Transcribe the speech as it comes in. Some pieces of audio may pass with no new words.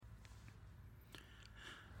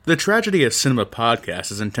The Tragedy of Cinema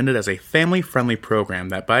podcast is intended as a family-friendly program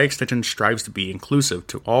that by extension strives to be inclusive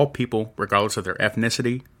to all people regardless of their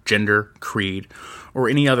ethnicity, gender, creed, or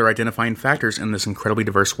any other identifying factors in this incredibly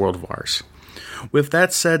diverse world of ours. With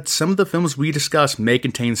that said, some of the films we discuss may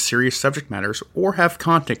contain serious subject matters or have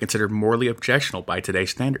content considered morally objectionable by today's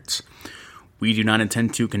standards. We do not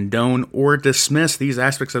intend to condone or dismiss these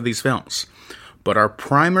aspects of these films, but our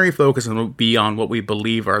primary focus will be on what we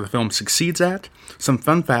believe the film succeeds at, some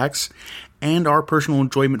fun facts, and our personal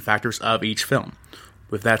enjoyment factors of each film.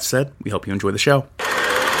 With that said, we hope you enjoy the show.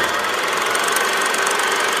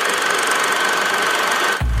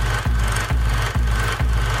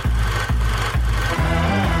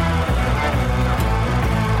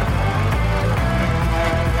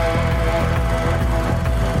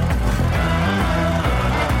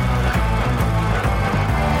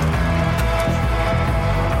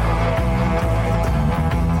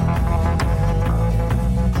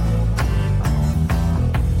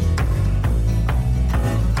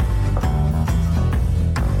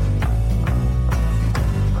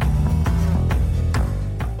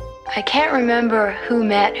 I can't remember who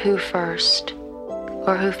met who first,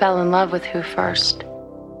 or who fell in love with who first.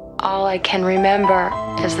 All I can remember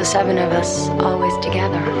is the seven of us always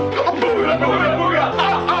together.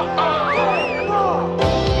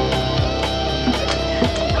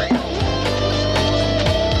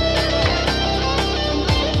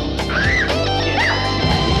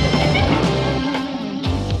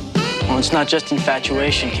 Well, it's not just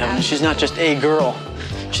infatuation, Kevin. She's not just a girl.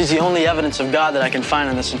 She's the only evidence of God that I can find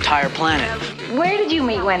on this entire planet. Where did you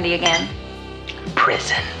meet Wendy again?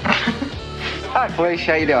 Prison. Hi,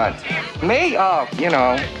 Felicia. How you doing? Me? Oh, you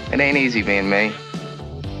know, it ain't easy being me.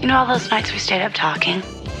 You know all those nights we stayed up talking?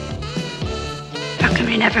 How come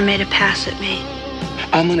you never made a pass at me?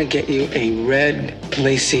 I'm gonna get you a red,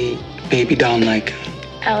 lacy baby doll Nike.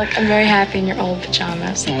 Alec, I'm very happy in your old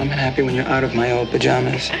pajamas. Well, I'm happy when you're out of my old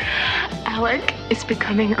pajamas. Alec is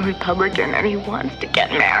becoming a Republican and he wants to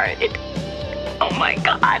get married. Oh my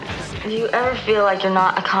God. Do you ever feel like you're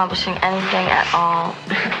not accomplishing anything at all?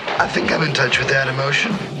 I think I'm in touch with that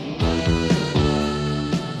emotion.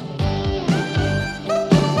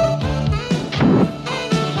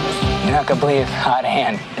 You're not gonna believe how out of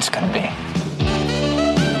hand it's gonna be.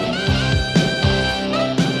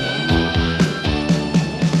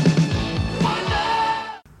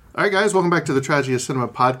 All right, guys, welcome back to the Tragedy of Cinema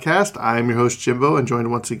podcast. I'm your host, Jimbo, and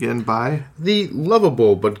joined once again by... The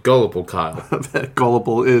lovable but gullible Kyle. That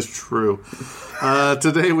gullible is true.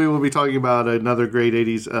 Today we will be talking about another great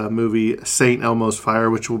 80s movie, St. Elmo's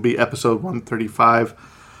Fire, which will be episode 135.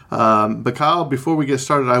 But Kyle, before we get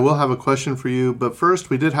started, I will have a question for you. But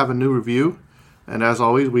first, we did have a new review. And as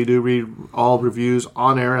always, we do read all reviews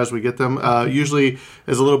on air as we get them. Usually,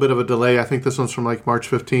 there's a little bit of a delay. I think this one's from like March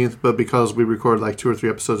 15th, but because we record like 2 or 3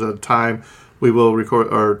 episodes at a time, we will record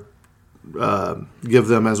or give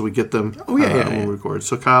them as we get them when we record.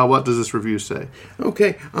 So, Kyle, what does this review say?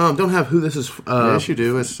 Okay, don't have who this is. Yes, you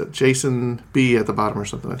do. It's Jason B at the bottom or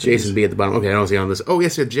something. Jason B at the bottom. Okay, I don't see on this. Oh,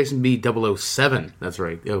 yes, yeah, Jason B 007. That's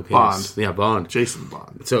right. Okay, Bond. Yeah, Bond. Jason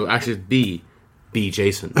Bond. So, actually, it's B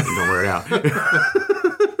Jason. Don't wear it out.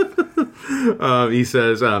 He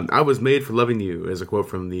says, I was made for loving you, is a quote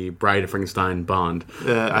from the Bride of Frankenstein Bond.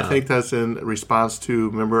 I think that's in response to,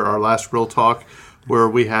 remember our last Real Talk, where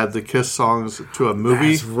we had the Kiss songs to a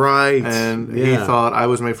movie. That's right. And he thought I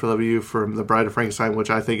was made for loving you from the Bride of Frankenstein, which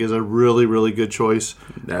I think is a really, really good choice.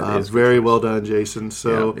 That is very well done, Jason.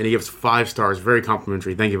 So, and he gives 5 stars. Very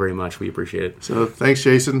complimentary. Thank you very much. We appreciate it. So thanks,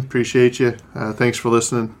 Jason. Appreciate you. Thanks for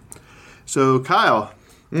listening. So, Kyle,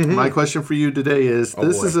 my question for you today is,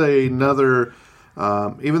 is another,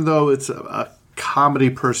 even though it's a comedy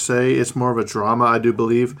per se, it's more of a drama, I do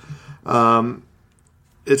believe.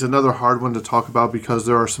 It's another hard one to talk about because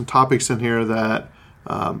there are some topics in here that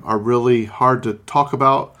are really hard to talk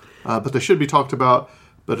about, but they should be talked about,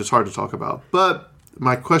 but it's hard to talk about. But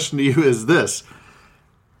my question to you is this.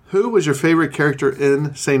 Who was your favorite character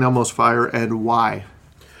in St. Elmo's Fire and why?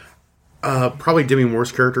 Probably Demi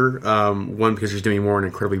Moore's character. One, because she's Demi Moore and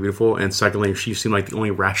incredibly beautiful, and secondly, she seemed like the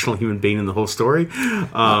only rational human being in the whole story.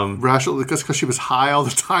 Rational because she was high all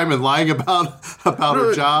the time and lying about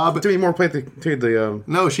her job. Demi Moore played the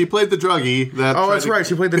No, she played the druggie. That's right.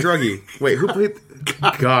 She played the druggie. Wait, who played?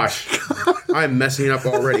 Gosh, I'm messing up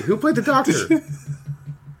already. Who played the doctor?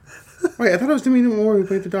 Wait, I thought it was Demi Moore who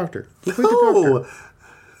played the doctor. Who played the doctor?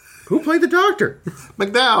 Who played the doctor?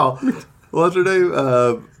 McDowell. What's her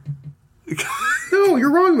name? No, you're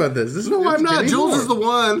wrong about this. No, I'm not. Jules is the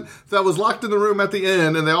one that was locked in the room at the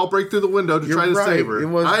end, and they all break through the window to try to save her.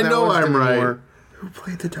 I know I'm right. Who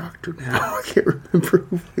played the doctor now? I can't remember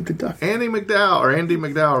who played the doctor. Andy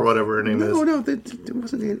McDowell, or whatever her name is. No, it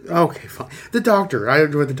wasn't. Okay, fine. The doctor. I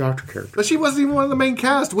enjoyed the doctor character. But she wasn't even one of the main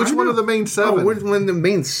cast. Which one of the main 7? Oh, which one of the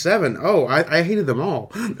main 7? Oh, I hated them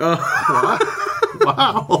all.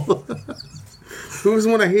 Wow. Who was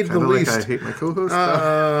the one I hated the least? I hate my co-host.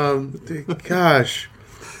 Gosh.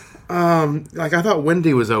 Like, I thought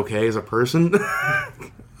Wendy was okay as a person.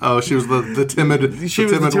 Oh, she was the timid. She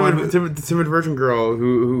was the timid virgin girl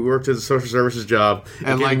who worked as a social services job,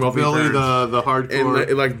 and like Billy, the hardcore,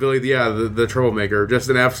 and like Billy, the troublemaker. Just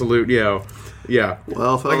an absolute, yeah.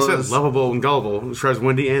 Well, fellas, like I said, lovable and gullible. As far as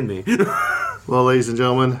Wendy and me. Well, ladies and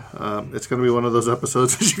gentlemen, it's going to be one of those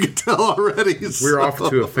episodes, as you can tell already. We're off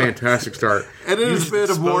to a fantastic start. And it has been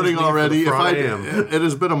a morning already. It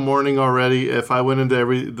has been a morning already. If I went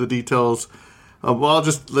into the details. Well, I'll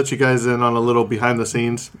just let you guys in on a little behind the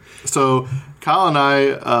scenes. So, Kyle and I,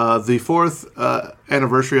 the 4th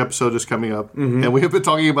anniversary episode is coming up, and we have been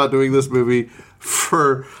talking about doing this movie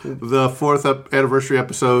for the 4th anniversary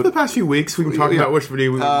episode. For the past few weeks, we've been talking about which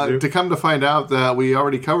video we would do. To come to find out that we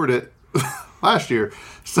already covered it last year.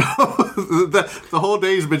 So, the whole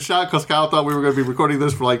day's been shot because Kyle thought we were going to be recording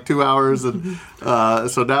this for like 2 hours, and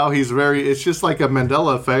so now it's just like a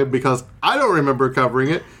Mandela effect because I don't remember covering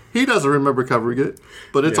it. He doesn't remember covering it,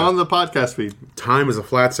 but it's on the podcast feed. Time is a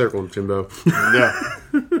flat circle, Jimbo. Yeah.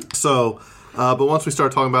 So, but once we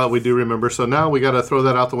start talking about it, we do remember. So now we got to throw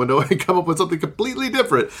that out the window and come up with something completely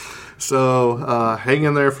different. So hang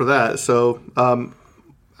in there for that. So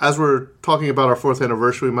as we're talking about our 4th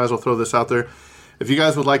anniversary, we might as well throw this out there. If you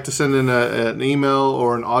guys would like to send in an email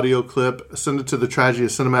or an audio clip, send it to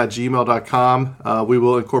thetragedyofcinema@gmail.com. We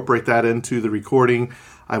will incorporate that into the recording.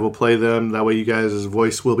 I will play them. That way you guys'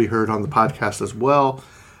 voice will be heard on the podcast as well.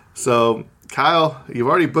 So, Kyle, you've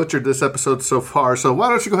already butchered this episode so far, so why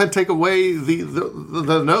don't you go ahead and take away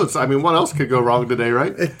the notes? I mean, what else could go wrong today,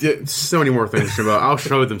 right? So many more things, Jimbo. I'll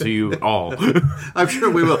show them to you all. I'm sure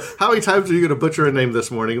we will. How many times are you going to butcher a name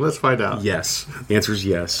this morning? Let's find out. Yes. The answer is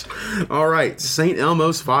yes. All right. St.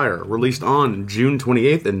 Elmo's Fire, released on June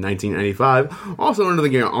 28th in 1995, also under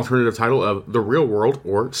the alternative title of The Real World,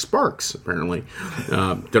 or Sparks, apparently.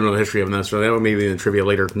 Don't know the history of that, so that may be in the trivia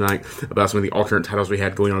later tonight about some of the alternate titles we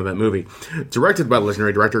had going on in that movie. Directed by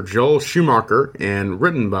legendary director Joel Schumacher and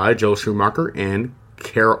written by Joel Schumacher and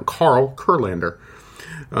Carl Kurlander.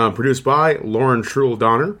 Produced by Lauren Truell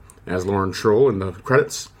Donner, as Lauren Truell in the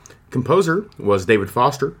credits. Composer was David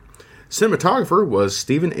Foster. Cinematographer was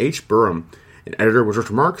Stephen H. Burham. And editor was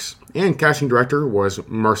Richard Marks. And casting director was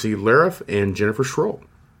Marcy Lariff and Jennifer Schroll.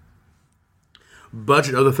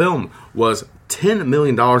 Budget of the film was $10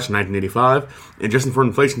 million in 1985. And just for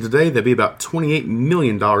inflation today, that'd be about $28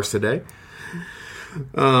 million today.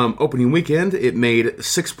 Opening weekend, it made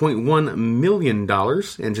 $6.1 million,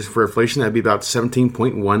 and just for inflation, that'd be about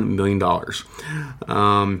 $17.1 million.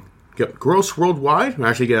 Gross worldwide,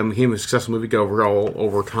 actually became a successful movie overall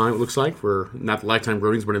over time, it looks like, for not the lifetime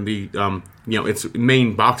ratings, but in the its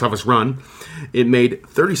main box office run. It made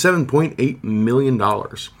 $37.8 million.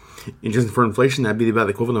 And just for inflation, that'd be about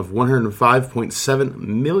the equivalent of $105.7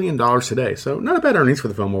 million today. So not a bad earnings for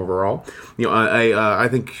the film overall. I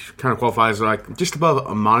think kind of qualifies like just above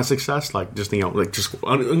a modest success, like just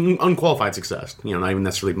unqualified success. Not even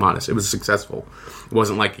necessarily modest. It was successful. It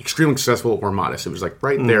wasn't like extremely successful or modest. It was like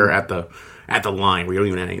right there at the line where you don't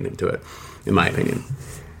even add anything to it, in my opinion.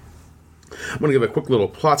 I'm going to give a quick little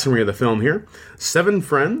plot summary of the film here. 7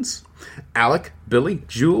 friends, Alec, Billy,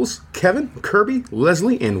 Jules, Kevin, Kirby,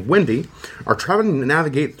 Leslie, and Wendy, are traveling to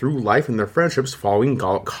navigate through life and their friendships following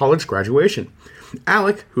college graduation.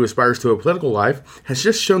 Alec, who aspires to a political life, has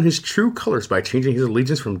just shown his true colors by changing his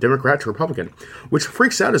allegiance from Democrat to Republican, which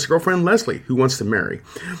freaks out his girlfriend Leslie, who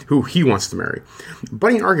he wants to marry.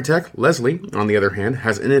 Budding architect Leslie, on the other hand,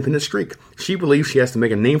 has an independent streak. She believes she has to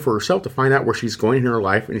make a name for herself to find out where she's going in her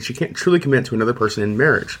life, and she can't truly commit to another person in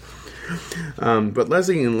marriage. But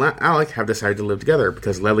Leslie and Alec have decided to live together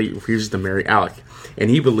because Leslie refuses to marry Alec,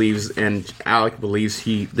 and Alec believes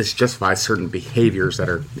this justifies certain behaviors that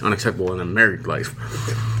are unacceptable in a married life.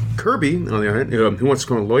 Kirby, on the other hand, who wants to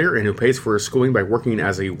become a lawyer and who pays for his schooling by working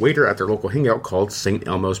as a waiter at their local hangout called St.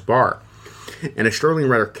 Elmo's Bar, and a sterling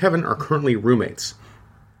writer Kevin are currently roommates.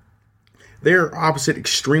 They are opposite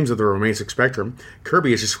extremes of the romantic spectrum.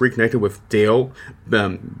 Kirby is just reconnected with Dale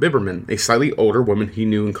Biberman, a slightly older woman he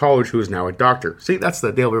knew in college who is now a doctor. See, that's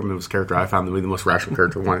the Dale Biberman's character I found to be the most rational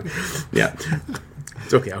character. Yeah.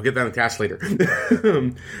 It's okay. I'll get that in the cast later.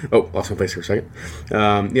 Lost my place for a second.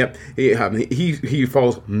 Yep. He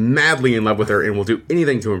falls madly in love with her and will do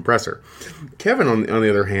anything to impress her. Kevin, on the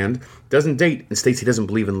other hand, doesn't date and states he doesn't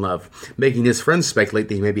believe in love, making his friends speculate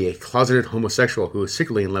that he may be a closeted homosexual who is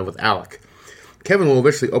secretly in love with Alec. Kevin will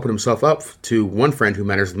eventually open himself up to one friend who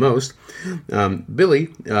matters the most. Billy,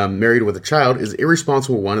 married with a child, is the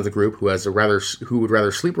irresponsible one of the group who would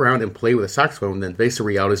rather sleep around and play with a saxophone than face the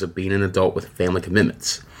realities of being an adult with family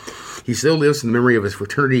commitments. He still lives in the memory of his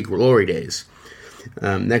fraternity glory days.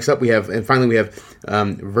 Next up, we have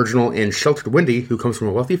virginal and sheltered Wendy, who comes from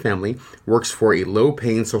a wealthy family, works for a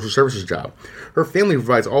low-paying social services job. Her family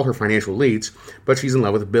provides all her financial needs, but she's in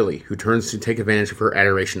love with Billy, who turns to take advantage of her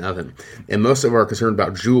adoration of him. And most of them are concerned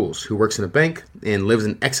about Jules, who works in a bank and lives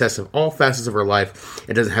in excess of all facets of her life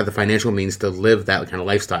and doesn't have the financial means to live that kind of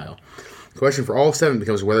lifestyle. The question for all 7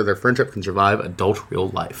 becomes whether their friendship can survive adult real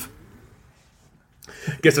life.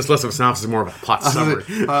 Guess it's less of a synopsis, more of a plot summary.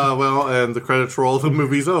 And the credits roll, the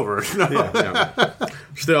movie's over. Yeah.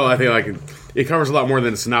 Still, I think it covers a lot more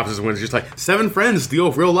than a synopsis when it's just like 7 friends deal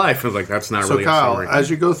with real life. I was like, that's not really Kyle, a summary. as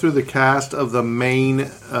you go through the cast of the main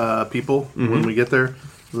people, when we get there,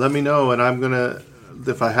 let me know, and I'm gonna,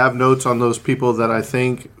 if I have notes on those people that I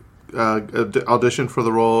think auditioned for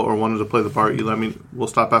the role or wanted to play the part, we'll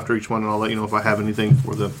stop after each one, and I'll let you know if I have anything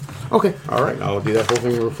for them. Okay, all right, I'll do that whole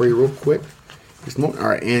thing for you real quick. All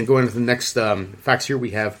right, and going into the next facts here, we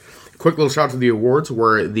have a quick little shout out to the awards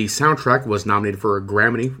where the soundtrack was nominated for a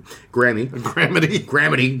Grammy. Pronunciate.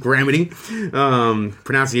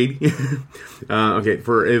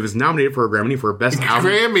 It was nominated for a Grammy for best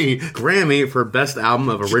album. Grammy for best album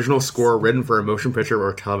of original score written for a motion picture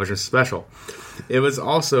or television special. It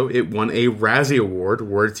won a Razzie Award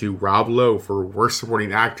awarded to Rob Lowe for worst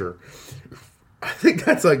supporting actor. I think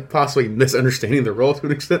that's possibly misunderstanding the role to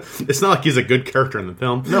an extent. It's not like he's a good character in the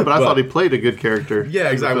film. No, but I thought he played a good character. Yeah,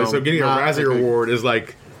 exactly. So getting a Razzie Award is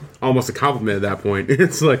almost a compliment at that point.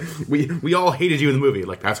 It's like, we all hated you in the movie.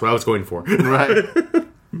 That's what I was going for. Right.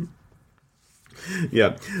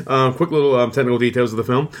 Yeah. Quick little technical details of the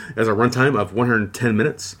film. It has a runtime of 110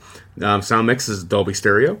 minutes. Sound mix is Dolby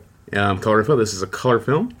Stereo. Color film. This is a color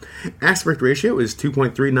film. Aspect ratio is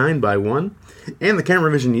 2.39:1. And the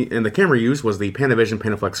camera used was the Panavision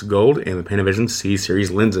Panaflex Gold and the Panavision C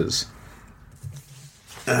Series lenses.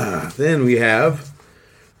 Then we have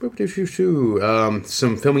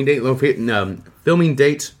some filming date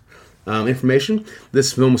information.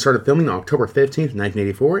 This film started filming on October 15th,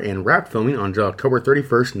 1984, and wrapped filming on October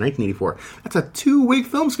 31st, 1984. That's a 2-week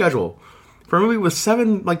film schedule for a movie with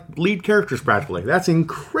 7 lead characters practically. That's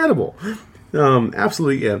incredible.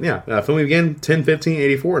 Absolutely, yeah. Filming began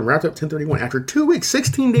 10/15/84 and wrapped up 10/31 after 2 weeks,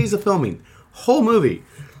 16 days of filming, whole movie.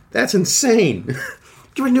 That's insane.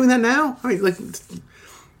 You been doing that now? I mean,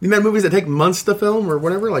 you met movies that take months to film or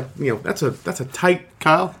whatever. That's a tight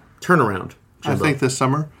Kyle turnaround. Jimbo. I think this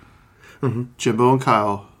summer, Jimbo and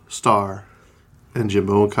Kyle star. And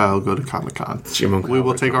Jimbo and Kyle go to Comic-Con. We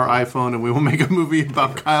will take our iPhone and we will make a movie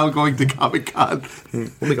about Kyle going to Comic-Con. We'll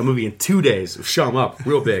make a movie in 2 days. Show them up.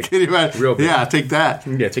 Real big. Real big. Yeah, take that.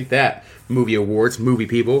 Yeah, take that. Movie awards, movie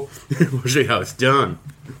people. We'll show you how it's done.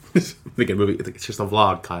 Make a movie. It's just a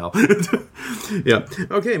vlog, Kyle. Yeah.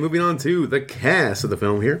 Okay, moving on to the cast of the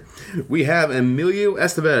film here. We have Emilio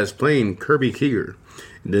Estevez playing Kirby Keeger.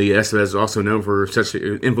 Emilio Estevez is also known for such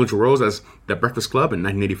influential roles as The Breakfast Club in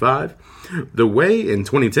 1985, The Way in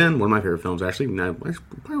 2010, one of my favorite films, actually.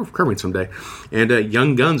 Probably covering someday. And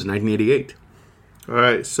Young Guns in 1988. All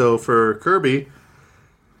right, so for Kirby,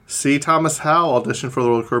 C. Thomas Howell auditioned for the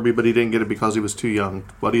role of Kirby, but he didn't get it because he was too young.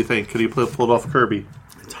 What do you think? Could he pull off Kirby?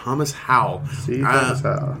 Thomas Howell. C. Thomas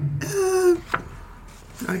Howell.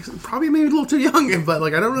 Probably maybe a little too young, but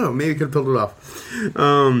I don't know. Maybe he could have pulled it off.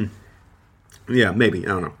 Yeah, maybe. I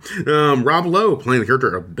don't know. Rob Lowe playing the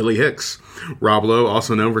character of Billy Hicks. Rob Lowe,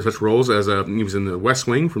 also known for such roles as he was in The West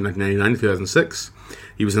Wing from 1999 to 2006.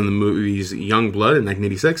 He was in the movies Young Blood in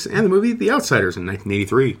 1986 and the movie The Outsiders in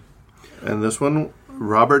 1983. And this one,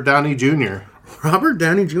 Robert Downey Jr. Robert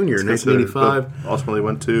Downey Jr. in 1985. Ultimately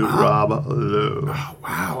went to Rob Lowe. Oh,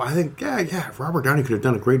 wow. I think, Robert Downey could have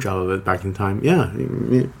done a great job of it back in time. Yeah.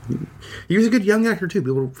 He was a good young actor, too.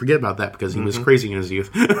 People forget about that because he was crazy in his youth.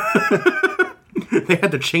 They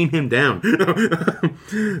had to chain him down.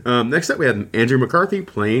 Next up, we had Andrew McCarthy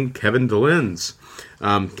playing Kevin DeLenz.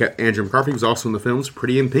 Andrew McCarthy was also in the films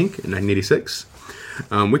Pretty in Pink in 1986,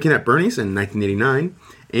 Weekend at Bernie's in 1989,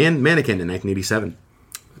 and Mannequin in 1987.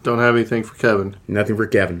 Don't have anything for Kevin. Nothing for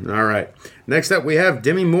Kevin. All right. Next up, we have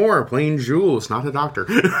Demi Moore playing Jules, not the doctor.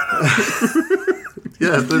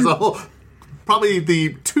 Yes, there's a whole... probably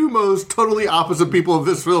the two most totally opposite people of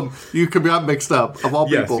this film you could got mixed up, of all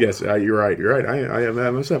people. Yes, you're right. I have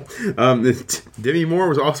that myself. Demi Moore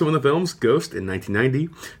was also in the films Ghost in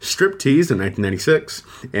 1990, Striptease in 1996,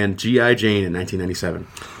 and G.I. Jane in 1997.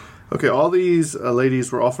 Okay, all these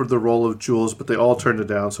ladies were offered the role of Jules, but they all turned it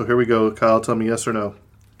down. So here we go. Kyle, tell me yes or no.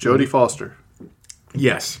 Jodie Foster.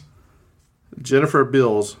 Yes. Jennifer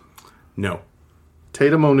Beals. No.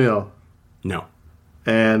 Tatum O'Neal. No.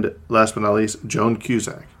 And last but not least, Joan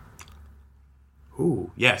Cusack.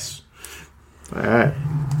 Ooh, yes. All right.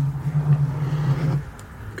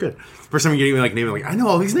 Good. First time you're getting naming I know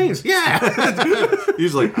all these names. Yeah.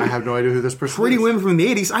 He's like, I have no idea who this person Pretty is. women from the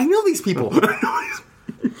 80s. I know these people.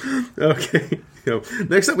 Okay.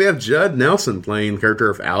 Next up, we have Judd Nelson playing the character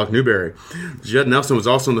of Alec Newberry. Judd Nelson was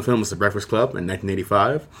also in the films The Breakfast Club in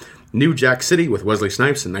 1985, New Jack City with Wesley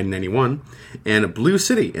Snipes in 1991, and Blue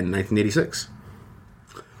City in 1986.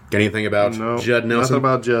 Got anything about Judd Nelson? Nothing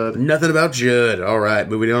about Judd. Nothing about Judd. All right,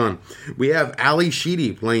 moving on. We have Ali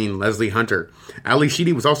Sheedy playing Leslie Hunter. Ali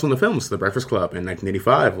Sheedy was also in the films The Breakfast Club in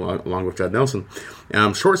 1985, along with Judd Nelson.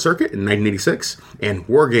 Short Circuit in 1986, and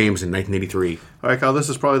War Games in 1983. All right, Kyle, this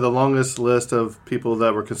is probably the longest list of people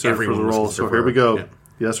that were considered for the role. So here we go. Yeah.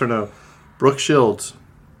 Yes or no? Brooke Shields.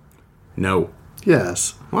 No.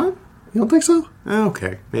 Yes. What? You don't think so?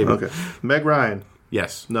 Okay, maybe. Okay. Meg Ryan.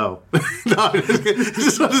 Yes. No. How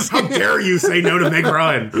dare you say no to Meg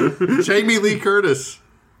Ryan? Jamie Lee Curtis.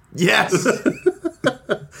 Yes.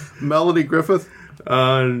 Melanie Griffith.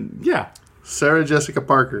 Yeah. Sarah Jessica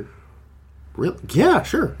Parker. Really? Yeah,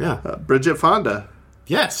 sure. Yeah. Bridget Fonda.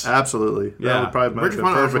 Yes. Absolutely. Yeah. That would probably Bridget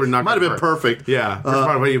Fonda might have been perfect. Yeah. Bridget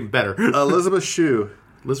Fonda would be even better. Elizabeth Shue.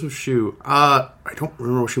 Elizabeth Shue. I don't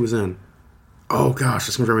remember what she was in. Oh gosh,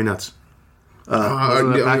 this one's driving me nuts.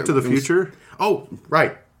 Back to the Future. Oh,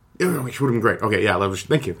 right. She would have been great. Okay, yeah.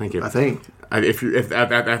 Thank you. I think if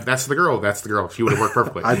that's the girl, that's the girl. She would have worked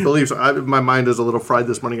perfectly. I believe so. My mind is a little fried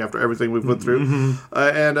this morning after everything we've went through. Mm-hmm.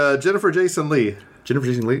 And Jennifer Jason Leigh. Jennifer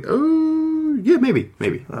Jason Leigh. Oh, yeah, maybe.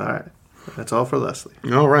 All right. That's all for Leslie.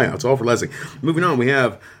 All right, that's all for Leslie. Moving on, we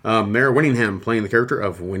have Mara Winningham playing the character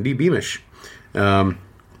of Wendy Beamish. Mara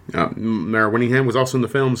Winningham was also in the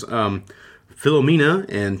films Philomena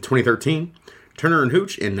in 2013, Turner and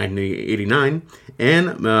Hooch in 1989,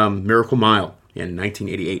 and Miracle Mile in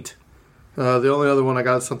 1988. The only other one I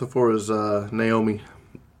got something for is Naomi.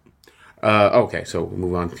 Okay, so we'll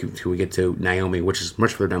move on till we get to Naomi, which is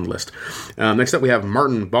much further down the list. Next up, we have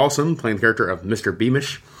Martin Balsam playing the character of Mr.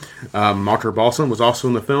 Beamish. Martin Balsam was also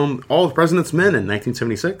in the film All the President's Men in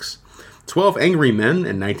 1976, 12 Angry Men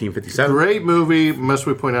in 1957. Great movie. Must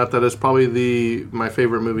we point out that it's probably my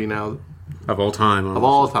favorite movie now. Of all time. Of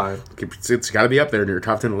all time. It's got to be up there in your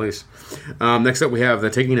top 10 at least. Next up, we have The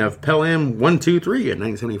Taking of Pelham 123 in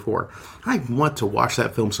 1974. I want to watch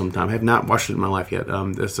that film sometime. I have not watched it in my life yet.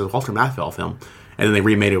 It's a Walter Matthau film. And then they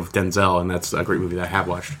remade it with Denzel, and that's a great movie that I have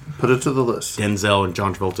watched. Put it to the list. Denzel and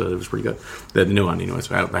John Travolta. It was pretty good. The new one,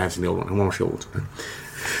 anyways. I haven't seen the old one. I want to watch the old one.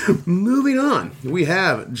 Moving on, we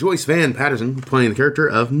have Joyce Van Patterson playing the character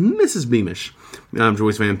of Mrs. Beamish.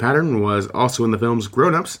 Joyce Van Pattern was also in the films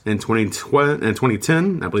Grown Ups in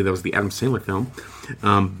 2010. I believe that was the Adam Sandler film.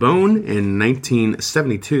 Bone in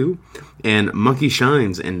 1972. And Monkey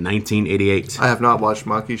Shines in 1988. I have not watched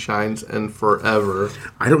Monkey Shines in forever.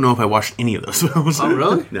 I don't know if I watched any of those films. Oh,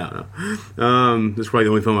 really? No. This is probably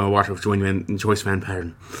the only film I watched with Joyce Van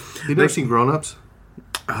Pattern. You've never seen Grown Ups?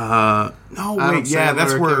 No, wait, yeah,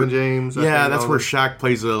 that's where Kevin James. Yeah, that's where Shaq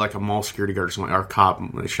plays like a mall security guard or something, or a cop.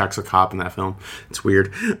 Shaq's a cop in that film. It's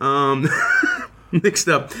weird. Next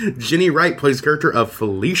up, Jenny Wright plays the character of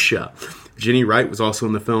Felicia. Jenny Wright was also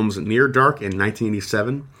in the films Near Dark in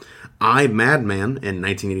 1987, I, Madman in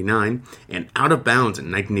 1989, and Out of Bounds in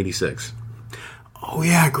 1986. Oh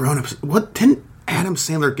yeah, Grown Ups. What didn't Adam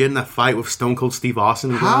Sandler get in a fight with Stone Cold Steve Austin?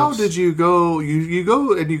 How did you go? You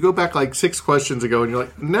go back like 6 questions ago, and you're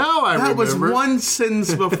like, now I remember. That was one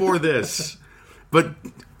sentence before this. But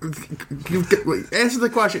answer the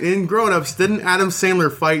question. In Grown Ups, didn't Adam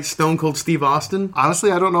Sandler fight Stone Cold Steve Austin?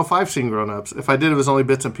 Honestly, I don't know if I've seen Grown Ups. If I did, it was only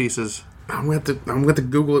bits and pieces. I'm going to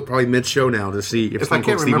Google it probably mid-show now to see if Stone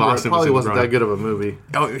Cold Steve Austin it probably wasn't that good of a movie.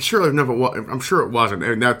 Oh, sure, I'm sure it wasn't.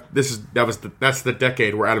 And that's the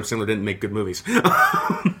decade where Adam Sandler didn't make good movies. Speaking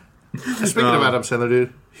of Adam Sandler,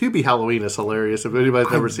 dude, Hubie Halloween is hilarious. If anybody's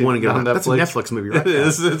never seen it on Netflix. That's a Netflix movie, right? It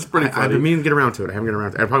is. It's pretty funny. I've been meaning to get around to it. I haven't get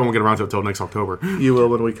around to it. I probably won't get around to it until next October. You will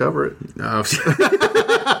when we cover it.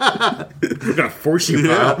 I'm gonna force you,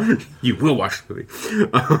 Kyle. You will watch the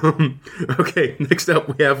movie. Okay, next up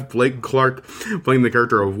we have Blake Clark playing the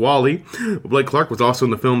character of Wally. Blake Clark was also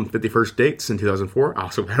in the film 51st Dates in 2004.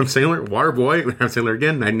 Also Adam Sandler, Waterboy, Adam Sandler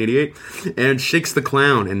again, 1988, and Shakes the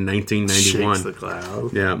Clown in 1991. Shakes the Clown.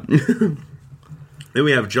 Yeah. Then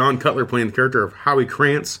we have John Cutler playing the character of Howie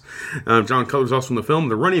Krantz. John Cutler was also in the film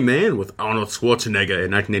The Running Man with Arnold Schwarzenegger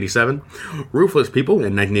in 1987, Ruthless People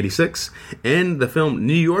in 1986, and the film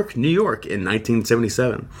New York, New York in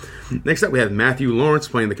 1977. Next up, we have Matthew Lawrence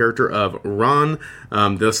playing the character of Ron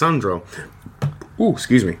DeSandro. Ooh,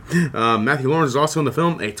 excuse me. Matthew Lawrence is also in the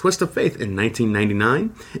film A Twist of Faith in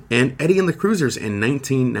 1999 and Eddie and the Cruisers in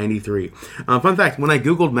 1993. Fun fact, when I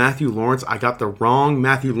Googled Matthew Lawrence, I got the wrong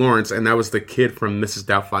Matthew Lawrence, and that was the kid from Mrs.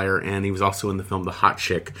 Doubtfire, and he was also in the film The Hot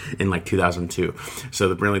Chick in 2002.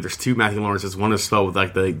 So really, there's two Matthew Lawrences. One is spelled with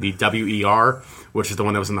like the W-E-R, which is the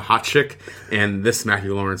one that was in The Hot Chick, and this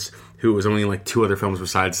Matthew Lawrence, who was only in like two other films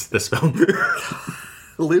besides this film.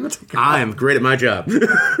 Leave it to God. I am great at my job.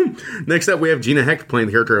 Next up, we have Gina Heck playing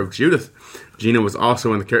the character of Judith. Gina was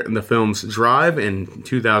also in the films Drive in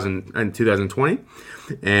 2020,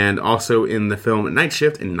 and also in the film Night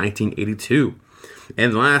Shift in 1982.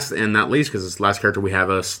 And last and not least, because it's the last character we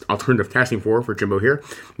have a alternative casting for Jimbo here,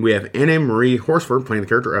 we have Anna Marie Horsford playing the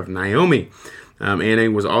character of Naomi.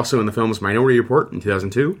 Anna was also in the films Minority Report in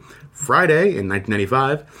 2002, Friday in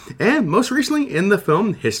 1995, and most recently in the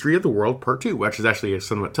film History of the World Part 2, which is actually a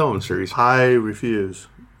somewhat television series. I refuse.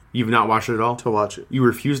 You've not watched it at all? To watch it. You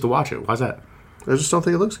refuse to watch it. Why's that? I just don't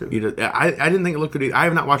think it looks good. I didn't think it looked good either. I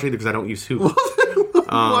have not watched it either because I don't use Hulu.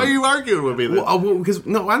 Why are you arguing with me then? Well, because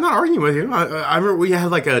no, I'm not arguing with you. I remember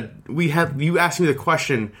you asked me the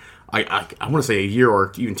question. I want to say a year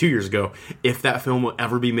or even 2 years ago, if that film will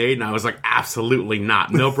ever be made, and I was like, absolutely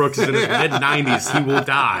not. Mel Brooks is in his mid-90s. He will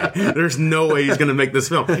die. There's no way he's going to make this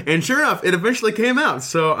film. And sure enough, it eventually came out.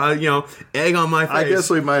 So, egg on my face. I guess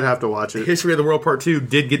we might have to watch it. History of the World Part 2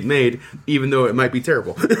 did get made, even though it might be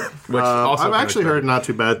terrible. Which I've actually heard not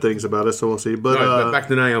too bad things about it, so we'll see. But back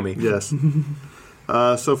to Naomi. Yes.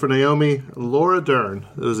 So for Naomi, Laura Dern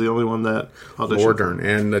is the only one that auditioned. Laura Dern.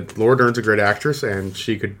 And Laura Dern's a great actress, and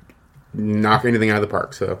she could knock anything out of the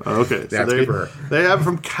park. So okay, that's good for her. They have it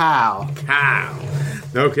from Cal.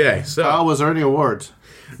 Okay, so Cal, was there any awards?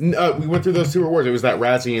 We went through those two awards. It was that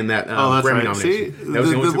Razzie and that that's Grammy right. nomination. See,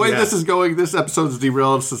 the way this is going, this episode's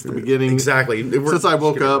derailed since the beginning. Exactly. Since I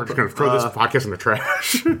woke up, we're just going to throw this podcast in the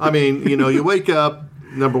trash. I mean, you wake up.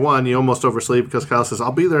 Number one, you almost oversleep because Kyle says,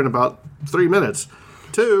 "I'll be there in about 3 minutes."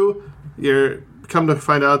 2, you're come to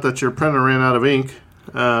find out that your printer ran out of ink.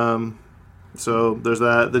 So there's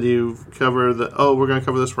that. Then you cover we're going to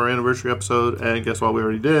cover this for our anniversary episode, and guess what? We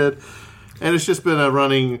already did. And it's just been a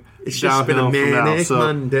running downhill from now. So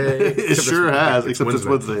Monday. It sure has, except it's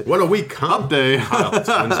Wednesday. What a week! Hump day. Kyle, it's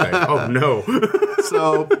Wednesday. Oh no.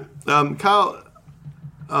 So, Kyle,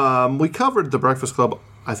 we covered The Breakfast Club.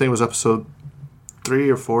 I think it was episode 3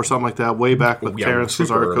 or 4, something like that, way back with Terrence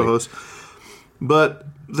was our co-host. But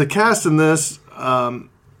the cast in this,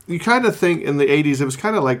 you kind of think in the 80s, it was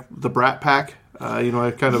kind of like the Brat Pack. Kind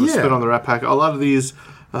of a spin on the Rat Pack. A lot of these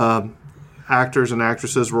actors and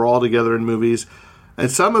actresses were all together in movies.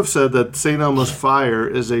 And some have said that St. Elmo's Fire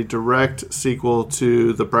is a direct sequel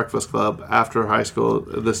to The Breakfast Club after high school.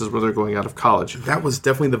 This is where they're going out of college. That was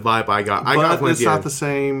definitely the vibe I got. But it's not the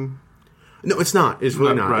same. No, it's not. It's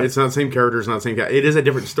really not. Right. It's not the same character. It's not the same guy. It is a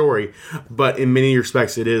different story, but in many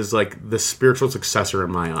respects, it is like the spiritual successor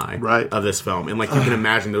in my eye of this film. And like you can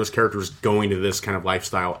imagine those characters going to this kind of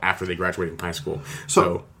lifestyle after they graduate from high school.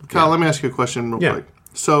 So Kyle, let me ask you a question real quick.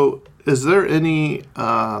 So, is there any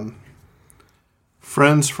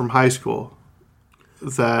friends from high school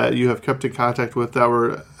that you have kept in contact with that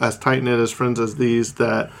were as tight-knit as friends as these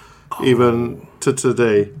that even to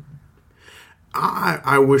today?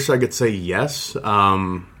 I wish I could say yes.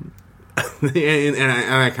 And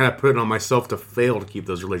I kind of put it on myself to fail to keep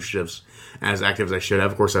those relationships as active as I should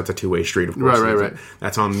have. Of course, that's a two-way street, of course. Right.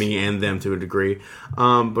 That's on me and them to a degree.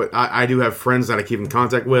 But I do have friends that I keep in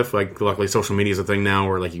contact with. Like, luckily, social media is a thing now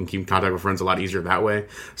where like you can keep in contact with friends a lot easier that way.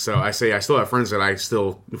 So I say I still have friends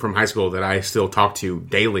that from high school that I still talk to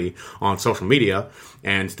daily on social media.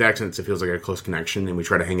 And to that extent, it feels like a close connection, and we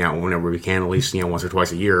try to hang out whenever we can, at least once or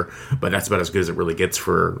twice a year. But that's about as good as it really gets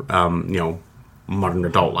for modern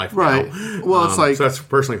adult life. Right. Now. Well, it's like so that's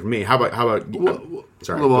personally for me. How about?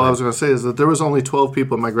 Sorry. Well, what I was going to say is that there was only 12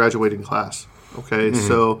 people in my graduating class. Okay,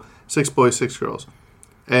 so 6 boys, 6 girls,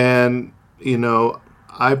 and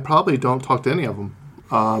I probably don't talk to any of them.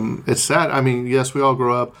 It's sad. I mean, yes, we all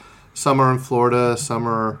grow up. Some are in Florida, some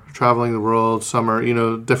are traveling the world, some are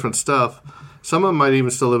different stuff. Some of them might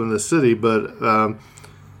even still live in the city, but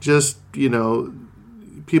just,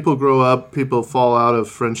 people grow up, people fall out of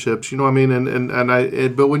friendships, you know what I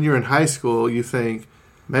mean? But when you're in high school, you think,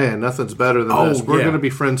 man, nothing's better than this. We're going to be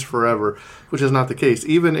friends forever, which is not the case.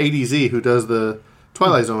 Even ADZ, who does the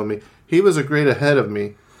Twilight Zone with me, he was a grade ahead of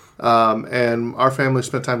me. And our family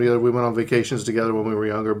spent time together. We went on vacations together when we were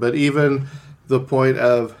younger. But even the point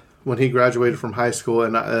of when he graduated from high school,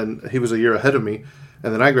 and he was a year ahead of me,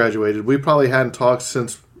 and then I graduated, we probably hadn't talked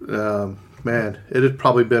since, it had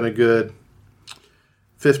probably been a good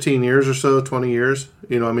 15 years or so, 20 years,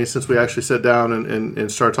 since we actually sat down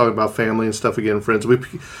and started talking about family and stuff again, friends.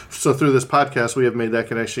 So through this podcast, we have made that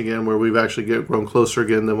connection again where we've actually grown closer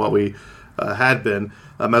again than what we had been,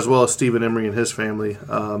 as well as Stephen Emery and his family.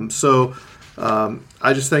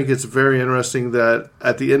 I just think it's very interesting that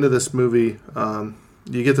at the end of this movie,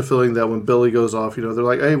 you get the feeling that when Billy goes off, they're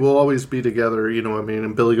like, hey, we'll always be together,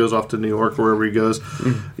 and Billy goes off to New York, wherever he goes,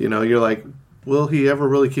 you're like, will he ever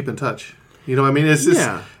really keep in touch? It's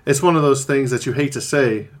just, it's one of those things that you hate to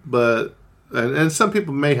say, but, and some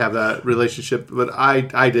people may have that relationship, but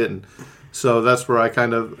I didn't. So that's where I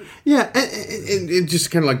kind of... Yeah, and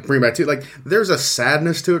just kind of like bring back to like, there's a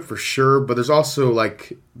sadness to it for sure, but there's also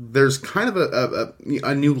like, there's kind of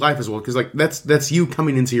a new life as well, because like, that's you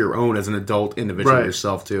coming into your own as an adult individual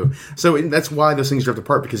yourself too. So that's why those things drift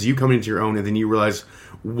apart, because you come into your own and then you realize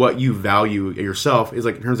what you value yourself is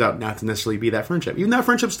like, it turns out not to necessarily be that friendship. Even that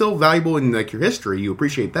friendship's still valuable in like your history, you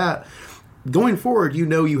appreciate that. Going forward,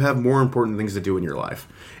 you have more important things to do in your life,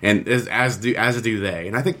 and as do they.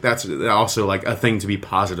 And I think that's also like a thing to be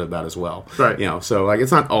positive about as well, right? So like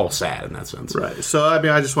it's not all sad in that sense, right? So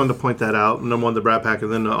I just wanted to point that out. Number one, the Brat Pack,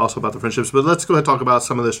 and then also about the friendships. But let's go ahead and talk about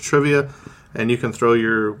some of this trivia, and you can throw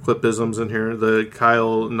your clipisms in here, the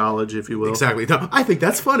Kyle knowledge, if you will. Exactly. No, I think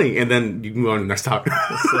that's funny, and then you can go on to the next topic.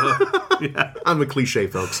 I'm a cliche,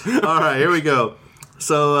 folks. All right, here we go.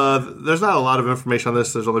 So there's not a lot of information on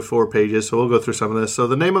this. There's only 4 pages, so we'll go through some of this. So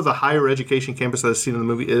the name of the higher education campus that is seen in the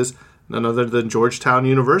movie is none other than Georgetown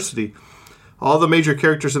University. All the major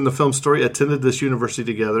characters in the film's story attended this university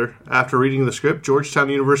together. After reading the script, Georgetown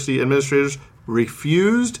University administrators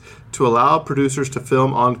refused to allow producers to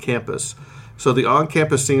film on campus. So the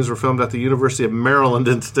on-campus scenes were filmed at the University of Maryland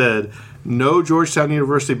instead. No Georgetown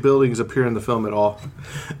University buildings appear in the film at all.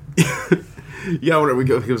 Yeah, whenever we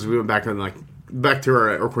go, because we went back to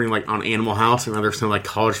our recording like on Animal House and other some like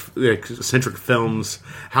college centric films.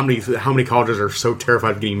 How many colleges are so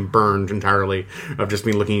terrified of getting burned entirely, of just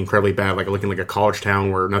being looking incredibly bad, like looking like a college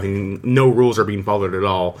town where no rules are being followed at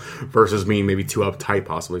all, versus being maybe too uptight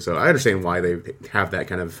possibly. So I understand why they have that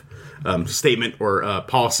kind of statement or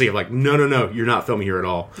policy of like, no, you're not filming here at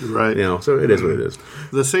all, right? So it is what it is.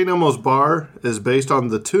 The St. Elmo's Bar is based on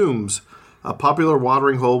the Tombs, a popular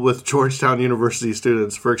watering hole with Georgetown University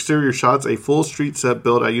students. For exterior shots, a full street set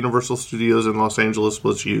built at Universal Studios in Los Angeles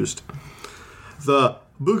was used. The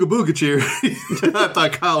Booga Booga cheer. I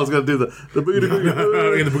thought Kyle was going to do the Booga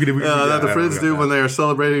Booga that the friends do when they are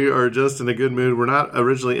celebrating or just in a good mood were not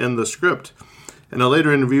originally in the script. In a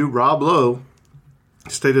later interview, Rob Lowe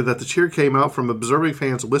stated that the cheer came out from observing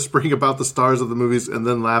fans whispering about the stars of the movies and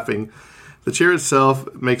then laughing. The cheer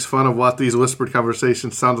itself makes fun of what these whispered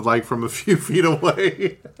conversations sounded like from a few feet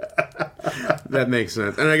away. That makes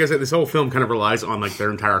sense. And I guess this whole film kind of relies on like their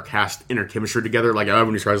entire cast inner chemistry together. Like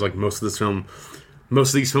everyone describes like most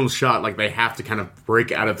of these films shot, like they have to kind of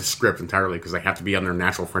break out of the script entirely because they have to be on their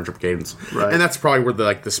natural friendship cadence. Right. And that's probably where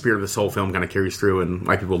the spirit of this whole film kind of carries through and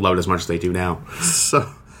why people love it as much as they do now.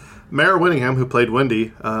 So Mara Winningham, who played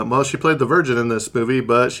Wendy, she played the Virgin in this movie,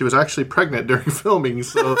 but she was actually pregnant during filming,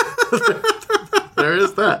 so there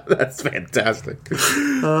is that. That's fantastic.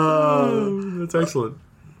 That's excellent.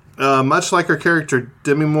 Much like her character,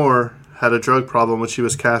 Demi Moore had a drug problem when she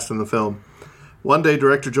was cast in the film. One day,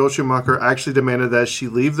 director Joel Schumacher actually demanded that she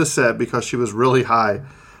leave the set because she was really high.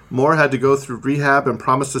 Moore had to go through rehab and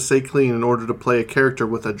promised to stay clean in order to play a character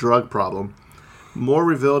with a drug problem. Moore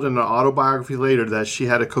revealed in an autobiography later that she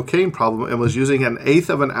had a cocaine problem and was using 1/8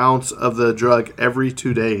 of an ounce of the drug every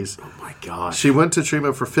 2 days. Oh my gosh. She went to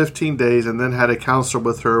treatment for 15 days and then had a counselor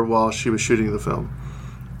with her while she was shooting the film.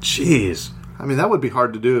 Jeez. I mean, that would be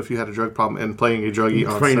hard to do if you had a drug problem and playing a druggie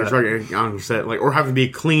on set. Playing a druggie on set, like, or having to be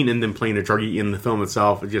clean and then playing a druggie in the film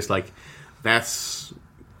itself. It's just like, that's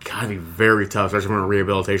gotta be very tough, especially from a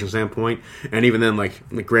rehabilitation standpoint. And even then, like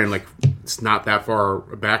granted, like, it's not that far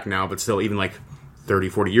back now, but still, even like 30,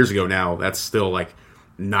 40 years ago now, that's still like,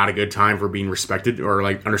 not a good time for being respected or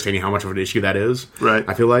like understanding how much of an issue that is. Right.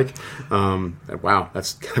 I feel like, wow,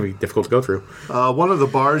 that's gonna be difficult to go through. One of the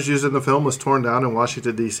bars used in the film was torn down in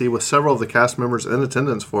Washington, D.C., with several of the cast members in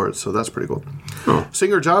attendance for it, so that's pretty cool. Oh.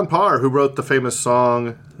 Singer John Parr, who wrote the famous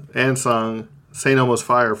song St. Elmo's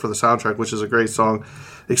Fire for the soundtrack, which is a great song,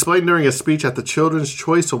 explained during a speech at the Children's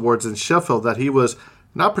Choice Awards in Sheffield that he was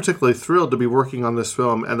not particularly thrilled to be working on this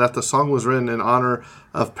film, and that the song was written in honor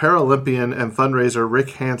of Paralympian and fundraiser Rick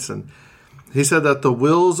Hansen. He said that the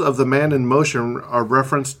wills of the man in motion are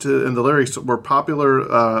referenced to in the lyrics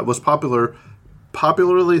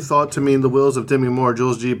popularly thought to mean the wills of Demi Moore,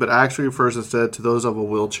 Jules G, but actually refers instead to those of a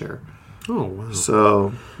wheelchair. Oh, wow.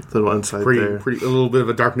 So, little insight there. A little bit of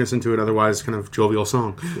a darkness into it, otherwise kind of jovial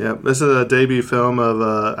song. Yeah, this is a debut film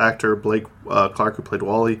of actor Blake Clark, who played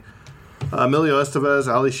Wally. Emilio Estevez,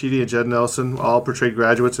 Ali Sheedy, and Jed Nelson all portrayed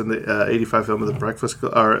graduates in the 85 film of the Breakfast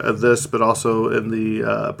Club, or of this, but also in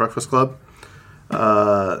the Breakfast Club.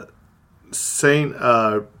 St.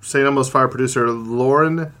 Elmo's Fire producer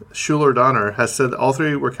Lauren Schuler Donner has said all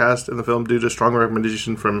three were cast in the film due to strong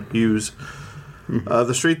recommendation from Hughes.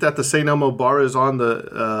 The street that the St. Elmo bar is on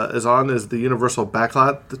is the Universal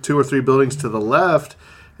backlot. The 2 or 3 buildings to the left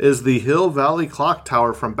is the Hill Valley Clock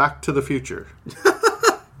Tower from Back to the Future.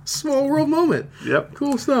 Small world moment. Yep.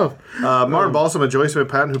 Cool stuff. Martin Balsam and Joyce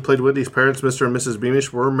McPatton, who played Wendy's parents, Mr. and Mrs.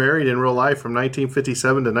 Beamish, were married in real life from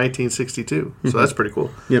 1957 to 1962. So that's pretty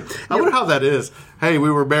cool. Yep. I wonder how that is. Hey,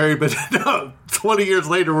 we were married, but no, 20 years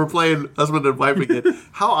later, we're playing husband and wife again.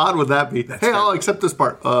 How odd would that be? I'll accept this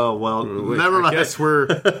part. Oh, well, never mind. I guess we're...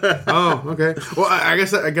 Oh, okay. Well, I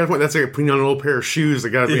guess I got a point. That's like putting on an old pair of shoes. I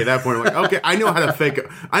got to be at that point. I'm like, okay, I know how to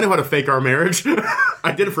fake our marriage.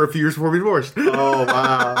 I did it for a few years before we divorced. Oh,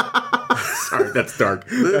 wow. Sorry, that's dark.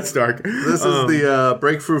 That's dark. This is the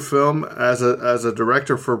breakthrough film as a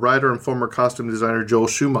director for writer and former costume designer Joel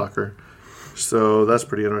Schumacher. So that's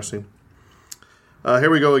pretty interesting.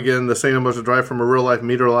 Here we go again. The St. Elmo's derived from a real-life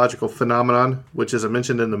meteorological phenomenon, which is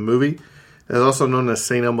mentioned in the movie. It is also known as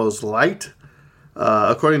St. Elmo's Light.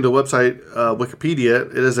 According to the website Wikipedia,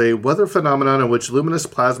 it is a weather phenomenon in which luminous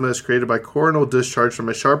plasma is created by coronal discharge from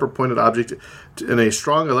a sharp or pointed object in a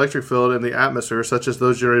strong electric field in the atmosphere, such as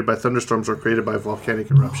those generated by thunderstorms or created by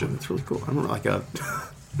volcanic eruption. It's really cool. I remember like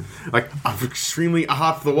I'm extremely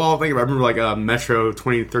off the wall thing. I remember like Metro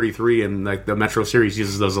 2033 and like the Metro series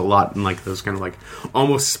uses those a lot, and like those kind of like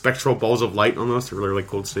almost spectral balls of light almost. They're really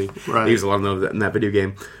cool to see. Right. They use a lot of that in that video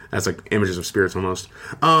game as like images of spirits almost.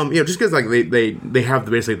 Just because like they have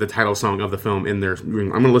basically the title song of the film in there. I'm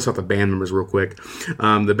going to list out the band members real quick.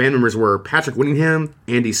 The band members were Patrick Whittingham,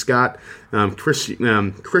 Andy Scott,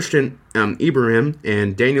 Christian Ibrahim,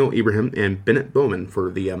 and Daniel Ibrahim, and Bennett Bowman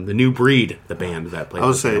for the New Breed, the band that played. I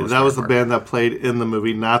would say that was the band that played in the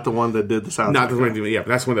movie, not the one that did the soundtrack. Not the one, but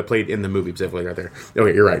that's the one that played in the movie specifically right there.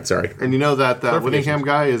 Okay, you're right. Sorry. And you know that Whittingham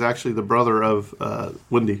guy is actually the brother of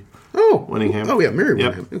Wendy. Oh, Whittingham. Oh, yeah, Mary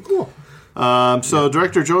Whittingham. Cool.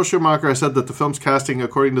 Director Joel Schumacher has said that the film's casting,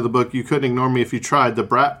 according to the book You Couldn't Ignore Me If You Tried, the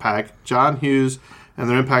Brat Pack, John Hughes, and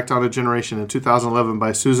their impact on a generation in 2011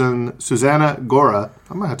 by Susanna Gora.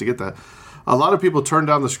 I might have to get that. A lot of people turned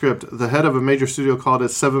down the script. The head of a major studio called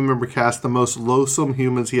its 7-member cast the most loathsome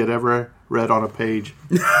humans he had ever read on a page.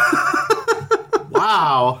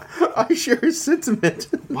 Wow. I share his sentiment.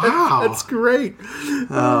 Wow. That's great.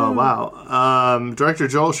 Oh, wow. Director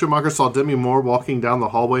Joel Schumacher saw Demi Moore walking down the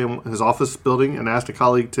hallway in his office building and asked a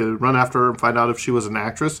colleague to run after her and find out if she was an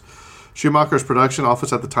actress. Schumacher's production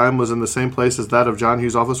office at the time was in the same place as that of John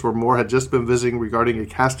Hughes' office, where Moore had just been visiting regarding a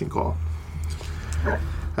casting call.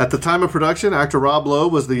 At the time of production, actor Rob Lowe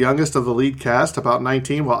was the youngest of the lead cast, about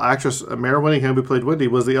 19, while actress Mare Whittingham, who played Wendy,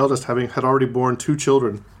 was the eldest, had already borne 2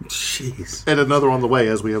 children. Jeez. And another on the way,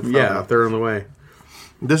 as we have found out. They're on the way.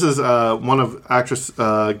 This is one of actress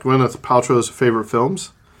Gwyneth Paltrow's favorite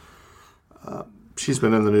films. She's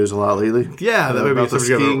been in the news a lot lately. Yeah, about the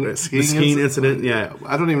skiing incident. Yeah,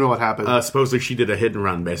 I don't even know what happened. Supposedly, she did a hit and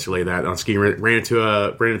run, basically that on skiing, ran into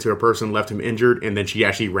a person, left him injured, and then she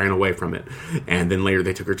actually ran away from it. And then later,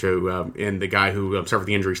 they took her to and the guy who suffered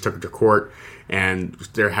the injuries took her to court, and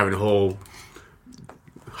they're having a whole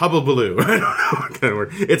hubbubaloo. I don't know what kind of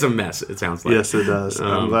word. It's a mess. It sounds like. Yes, it does.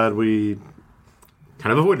 I'm glad we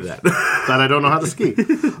kind of avoided that. That I don't know how to ski.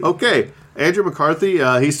 Okay. Andrew McCarthy,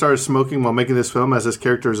 he started smoking while making this film, as his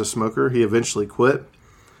character is a smoker. He eventually quit.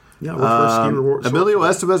 Yeah, Emilio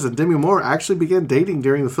Estevez and Demi Moore actually began dating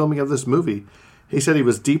during the filming of this movie. He said he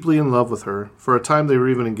was deeply in love with her. For a time, they were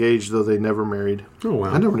even engaged, though they never married. Oh,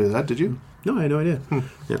 wow. I never knew that. Did you? No, I had no idea.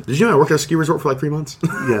 Yeah. Did you know I worked at a ski resort for like 3 months?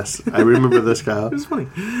 Yes, I remember this guy. It was funny.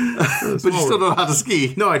 But you still don't know how to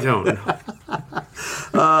ski. No, I don't.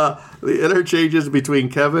 The interchanges between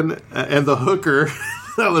Kevin and the hooker,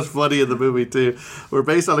 that was funny in the movie too, were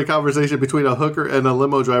based on a conversation between a hooker and a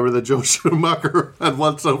limo driver that Joel Schumacher had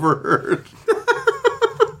once overheard.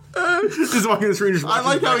 Just walking the street. I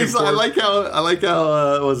like how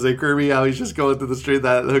what's his name, Kirby? How he's just going through the street.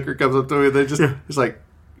 That hooker comes up to me, and they just he's like,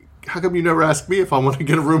 "How come you never ask me if I want to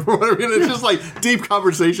get a room or whatever?" And it's just like deep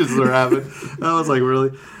conversations they're having. I was like, really?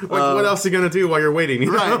 What else are you gonna do while you're waiting?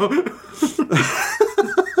 You know?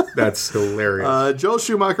 That's hilarious. Joel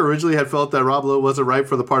Schumacher originally had felt that Rob Lowe wasn't right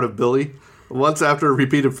for the part of Billy. Once, after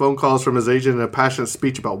repeated phone calls from his agent and a passionate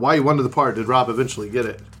speech about why he wanted the part, did Rob eventually get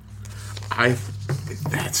it?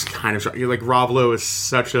 That's kind of shocking. Like, Rob Lowe is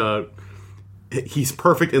such a... He's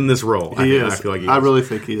perfect in this role. He is. I feel like he is. I really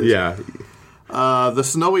think he is. Yeah. The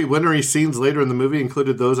snowy, wintry scenes later in the movie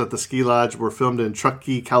included those at the ski lodge were filmed in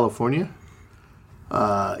Truckee, California.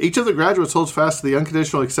 Each of the graduates holds fast to the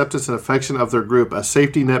unconditional acceptance and affection of their group, a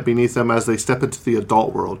safety net beneath them as they step into the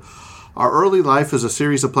adult world. Our early life is a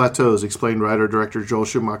series of plateaus, explained writer-director Joel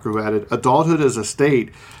Schumacher, who added, adulthood is a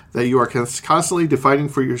state that you are constantly defining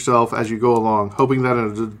for yourself as you go along, hoping that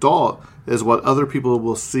an adult is what other people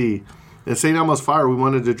will see. In St. Elmo's Fire, we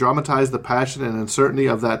wanted to dramatize the passion and uncertainty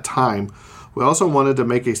of that time. We also wanted to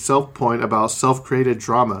make a self-point about self-created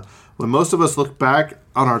drama. When most of us look back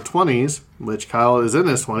on our 20s, which Kyle is in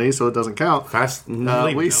his 20s, so it doesn't count,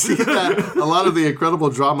 we see that a lot of the incredible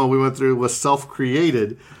drama we went through was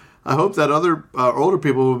self-created. I hope that other older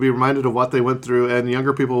people will be reminded of what they went through, and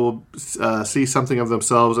younger people will see something of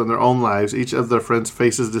themselves in their own lives. Each of their friends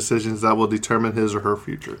faces decisions that will determine his or her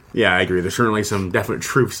future. Yeah, I agree. There's certainly some definite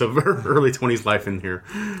truths of early 20s life in here.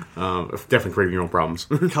 Definitely creating your own problems.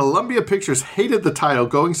 Columbia Pictures hated the title,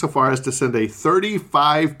 going so far as to send a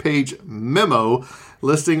 35-page memo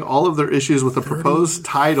listing all of their issues with the proposed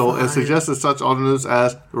title and suggested such alternatives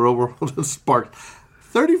as The Real World and Spark.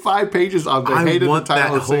 35 pages on the hated the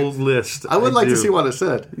title. That whole list. I would like to see what it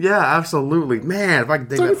said. Yeah, absolutely. Man, if I can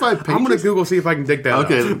dig 35 that. pages? I'm going to Google, see if I can dig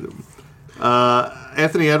that Okay. up.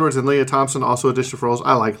 Anthony Edwards and Leah Thompson also auditioned for roles.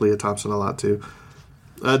 I like Leah Thompson a lot, too.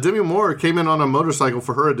 Demi Moore came in on a motorcycle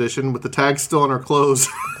for her audition with the tag still on her clothes.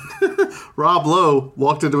 Rob Lowe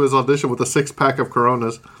walked into his audition with a 6-pack of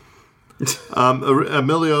Coronas.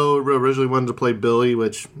 Emilio originally wanted to play Billy,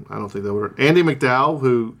 which I don't think that would work. Andy McDowell,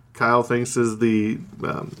 who Kyle thinks is the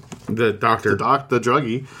doctor, the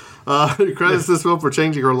druggie, credits this film for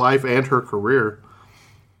changing her life and her career.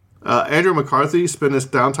 Andrew McCarthy spent his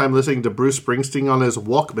downtime listening to Bruce Springsteen on his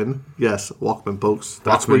Walkman. Yes, Walkman, folks.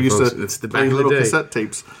 That's where you used to play little cassette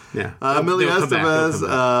tapes. Yeah. Emilio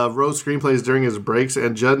Estevez wrote screenplays during his breaks,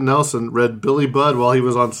 and Judd Nelson read Billy Budd while he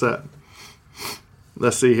was on set.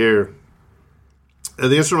 Let's see here.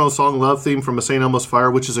 The instrumental song Love Theme from A St. Elmo's Fire,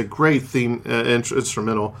 which is a great theme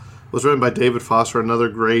instrumental, was written by David Foster, another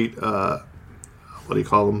great, what do you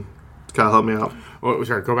call him? Kyle, help me out. Oh,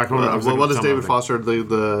 sorry, go back home. What is David Foster,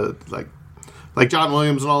 like John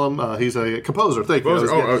Williams and all of them? He's a composer. Thank you.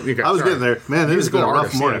 I was getting there. Man, it has been a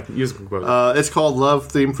rough morning. Yeah, it's called Love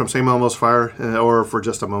Theme from St. Elmo's Fire, or For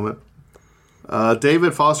Just a Moment.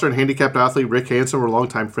 David Foster and handicapped athlete Rick Hansen were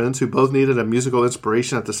longtime friends who both needed a musical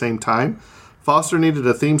inspiration at the same time. Foster needed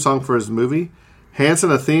a theme song for his movie.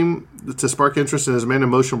 Hansen a theme to spark interest in his Man in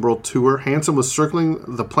Motion World Tour. Hansen was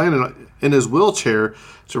circling the planet in his wheelchair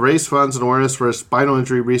to raise funds and awareness for his Spinal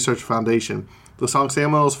Injury Research Foundation. The song St.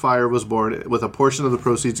 Elmo's Fire was born with a portion of the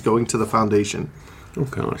proceeds going to the foundation. Oh,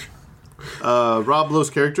 gosh. Rob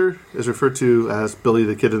Lowe's character is referred to as Billy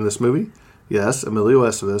the Kid in this movie. Yes, Emilio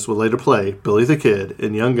Estevez will later play Billy the Kid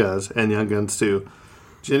in Young Guns and Young Guns 2.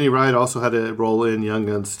 Jenny Wright also had a role in Young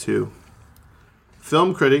Guns 2.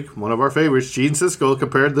 Film critic, one of our favorites, Gene Siskel,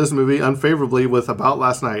 compared this movie unfavorably with About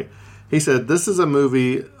Last Night. He said, this is the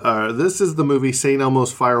movie St.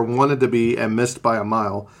 Elmo's Fire wanted to be and missed by a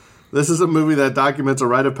mile. This is a movie that documents a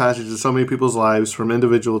rite of passage in so many people's lives, from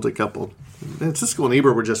individual to couple. And Siskel and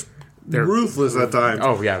Ebert were just ruthless at times.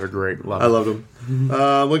 Oh, yeah, they're great. I loved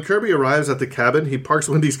them. When Kirby arrives at the cabin, he parks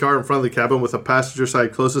Wendy's car in front of the cabin with the passenger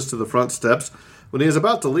side closest to the front steps. When he is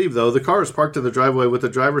about to leave, though, the car is parked in the driveway with the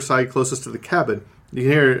driver's side closest to the cabin. You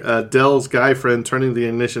can hear Dell's guy friend turning the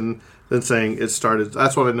ignition, then saying it started.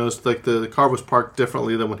 That's what I noticed. Like the car was parked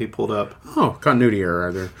differently than when he pulled up. Oh, continuity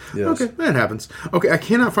error there. Yes. Okay, that happens. Okay, I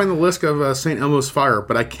cannot find the list of St. Elmo's Fire,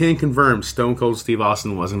 but I can confirm Stone Cold Steve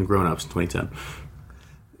Austin was in Grown Ups in 2010.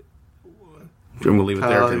 We'll leave it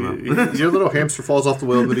there, Tim. Your little hamster falls off the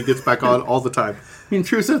wheel, and then he gets back on all the time.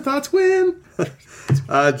 Intrusive thoughts win.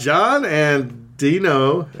 John and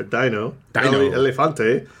Dino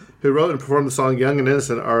Elefante, who wrote and performed the song Young and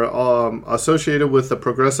Innocent, are associated with the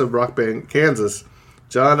progressive rock band Kansas.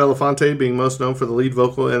 John Elefante being most known for the lead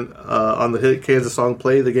vocal on the hit Kansas song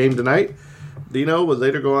Play the Game Tonight. Dino would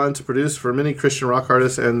later go on to produce for many Christian rock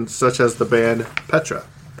artists and such as the band Petra.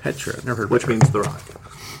 Petra, never heard of which Petra. means The Rock.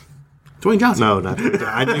 Dwayne Johnson. No, not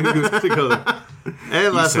I knew he was going to go there.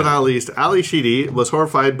 And last but not least, Ali Sheedy was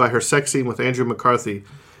horrified by her sex scene with Andrew McCarthy.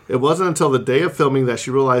 It wasn't until the day of filming that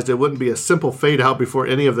she realized it wouldn't be a simple fade out before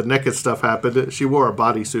any of the naked stuff happened. She wore a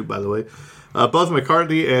bodysuit, by the way. Both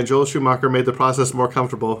McCartney and Joel Schumacher made the process more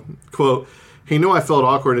comfortable. Quote, he knew I felt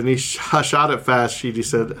awkward and he shot it fast, Sheedy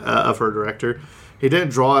said of her director. He didn't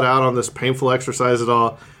draw it out on this painful exercise at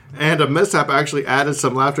all. And a mishap actually added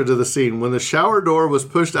some laughter to the scene. When the shower door was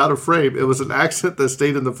pushed out of frame, it was an accent that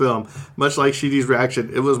stayed in the film, much like Sheedy's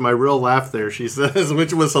reaction. It was my real laugh there, she says,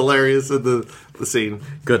 which was hilarious in the scene.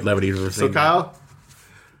 Good levity. So, Kyle,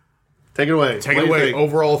 take it away. Take it away.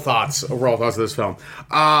 Overall thoughts of this film.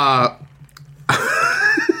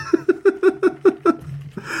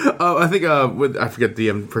 I think I forget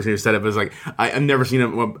the person who said it, but it's like I've never seen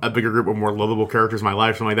a bigger group of more lovable characters in my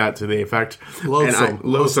life, something like that to the effect.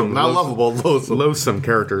 Loathsome, not lovable, loathsome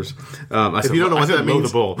characters. If you don't know what that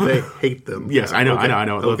means, they hate them. Yes, I know. I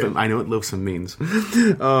know. Okay. I know what loathsome means.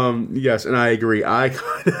 Yes, and I agree.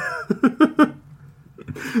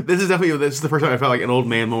 This is the first time I felt like an old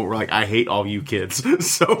man moment where like I hate all you kids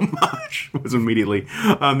so much. Was immediately these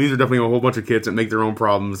are definitely a whole bunch of kids that make their own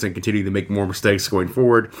problems and continue to make more mistakes going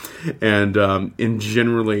forward. And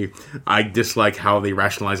generally, I dislike how they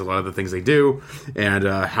rationalize a lot of the things they do and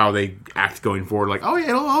how they act going forward. Like, oh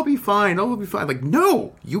yeah, I'll be fine. I'll be fine. Like,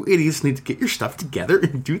 no, you idiots need to get your stuff together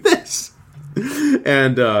and do this.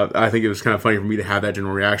 And I think it was kind of funny for me to have that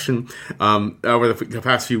general reaction. Over the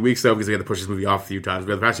past few weeks, though, because I had to push this movie off a few times,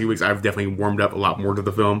 but the past few weeks, I've definitely warmed up a lot more to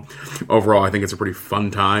the film. Overall, I think it's a pretty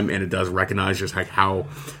fun time, and it does recognize just like how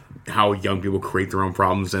young people create their own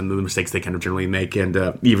problems and the mistakes they kind of generally make, and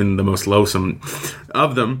even the most loathsome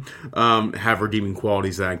of them have redeeming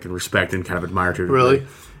qualities that I can respect and kind of admire to. Really?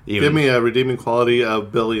 Give me a redeeming quality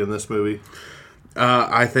of Billy in this movie.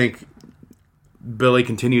 I think Billy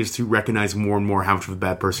continues to recognize more and more how much of a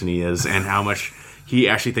bad person he is and how much he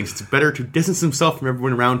actually thinks it's better to distance himself from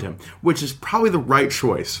everyone around him, which is probably the right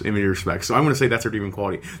choice in many respects. So I'm going to say that's a redeeming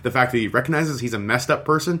quality. The fact that he recognizes he's a messed up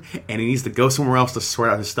person and he needs to go somewhere else to sort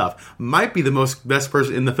out his stuff might be the best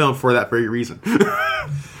person in the film for that very reason. The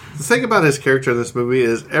thing about his character in this movie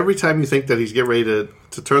is every time you think that he's getting ready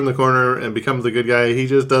to turn the corner and become the good guy, he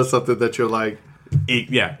just does something that you're like,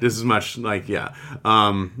 yeah, this is much like,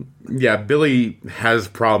 Billy has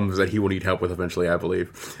problems that he will need help with eventually, I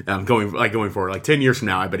believe. Going forward, like 10 years from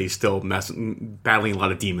now, I bet he's still battling a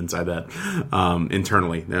lot of demons, I bet,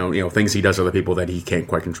 internally. Now, things he does to other people that he can't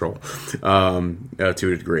quite control, to a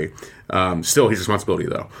degree. Still his responsibility,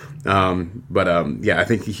 though. I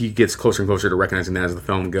think he gets closer and closer to recognizing that as the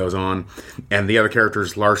film goes on. And the other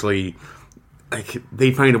characters largely, like,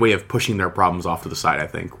 they find a way of pushing their problems off to the side, I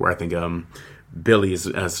think, where I think, Billy is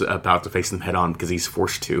about to face them head on because he's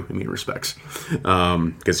forced to in many respects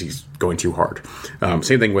because he's going too hard.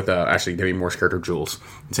 Same thing with actually Demi Moore's character Jules.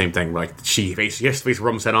 Same thing, like she has to face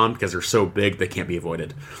problems head on because they're so big they can't be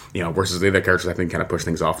avoided. Versus the other characters I think kind of push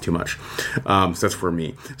things off too much. So that's for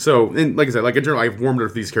me. So, and like I said, like in general, I've warmed up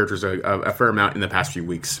to these characters a fair amount in the past few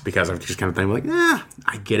weeks because I've just kind of think like,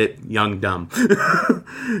 I get it, young, dumb.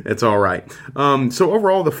 It's all right. So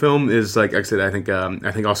overall, the film is like I said, I think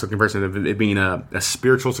also in comparison to it being a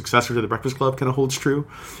spiritual successor to The Breakfast Club kind of holds true.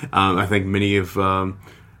 I think many of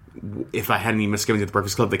if I had any misgivings at The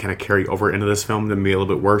Breakfast Club, they kind of carry over into this film to be a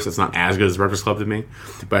little bit worse. It's not as good as The Breakfast Club to me,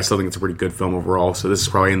 but I still think it's a pretty good film overall. So this is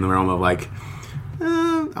probably in the realm of like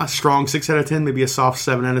a strong 6 out of 10, maybe a soft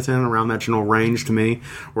 7 out of 10, around that general range to me,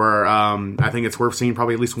 where I think it's worth seeing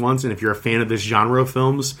probably at least once. And if you're a fan of this genre of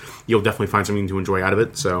films, you'll definitely find something to enjoy out of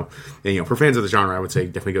it. So, for fans of the genre, I would say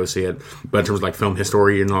definitely go see it. But in terms of like film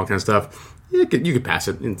history and all that kind of stuff, you could pass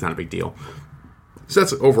it. It's not a big deal. So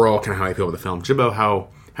that's overall kind of how I feel with the film. Jimbo,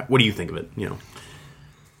 what do you think of it?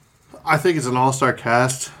 I think it's an all-star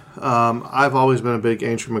cast. I've always been a big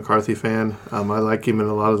Andrew McCarthy fan. I like him in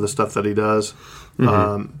a lot of the stuff that he does.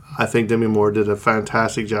 Mm-hmm. I think Demi Moore did a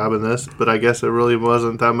fantastic job in this, but I guess it really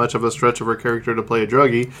wasn't that much of a stretch of her character to play a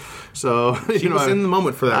druggie. So she was in the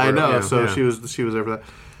moment for that. I know. She was there for that.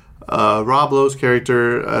 Rob Lowe's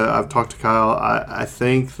character, I've talked to Kyle. I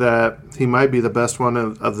think that he might be the best one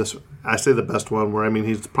of this. I say the best one, where I mean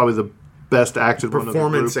he's probably the best acted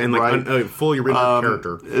performance one of the group, and like a fully written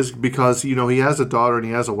character is because he has a daughter and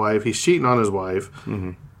he has a wife. He's cheating on his wife.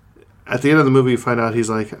 Mm-hmm. At the end of the movie, you find out he's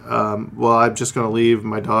like, well, I'm just going to leave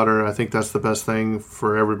my daughter. I think that's the best thing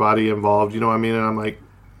for everybody involved. You know what I mean? And I'm like,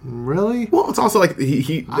 Really? Well, it's also like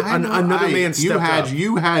another man stepped up.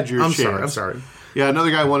 You had your chance. I'm sorry. Yeah,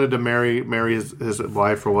 another guy wanted to marry his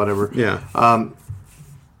wife or whatever. Yeah.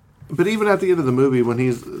 But even at the end of the movie, when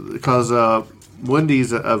because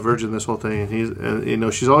Wendy's a virgin this whole thing,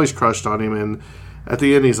 and she's always crushed on him, and at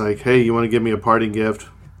the end he's like, "Hey, you want to give me a parting gift?"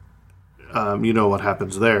 You know what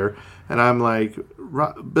happens there, and I'm like,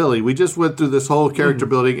 Billy, we just went through this whole character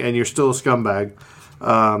building, and you're still a scumbag.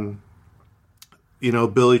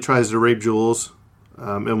 Billy tries to rape Jules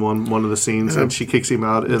in one of the scenes, and she kicks him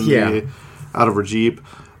out out of her Jeep.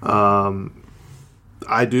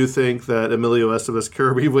 I do think that Emilio Estevez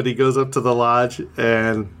Kirby, when he goes up to the lodge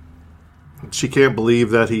and she can't believe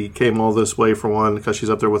that he came all this way for one, because she's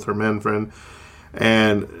up there with her men friend,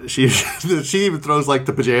 and she even throws like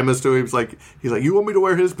the pajamas to him. He's like, "You want me to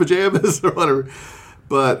wear his pajamas or whatever?"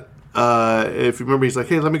 But if you remember, he's like,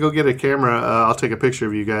 "Hey, let me go get a camera. I'll take a picture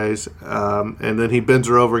of you guys." And then he bends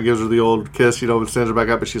her over and gives her the old kiss, and sends her back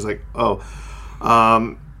up. And she's like, "Oh."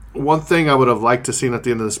 One thing I would have liked to seen at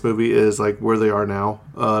the end of this movie is like where they are now.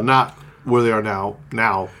 Not where they are now,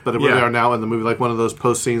 but where they are now in the movie. Like one of those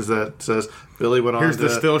post scenes that says Billy went on. Here's to the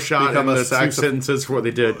still shot and the two sentences for what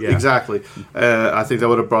they did. Yeah. Exactly. I think that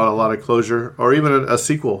would have brought a lot of closure, or even a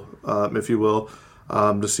sequel, if you will,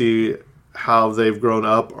 to see how they've grown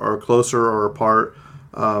up or closer or apart.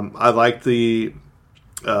 I like the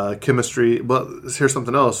chemistry, but here's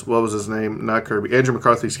something else. What was his name? Not Kirby. Andrew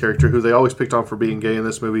McCarthy's character, who they always picked on for being gay in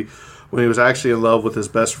this movie, when he was actually in love with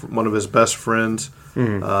one of his best friends,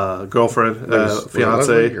 girlfriend,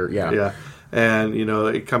 fiance. Yeah. And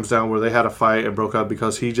it comes down where they had a fight and broke up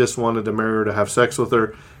because he just wanted to marry her to have sex with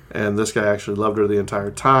her, and this guy actually loved her the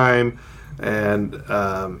entire time. And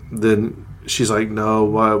then she's like, "No,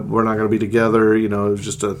 we're not going to be together." It was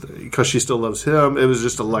just because she still loves him. It was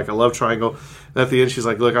just like a love triangle. And at the end, she's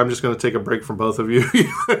like, "Look, I'm just going to take a break from both of you." You know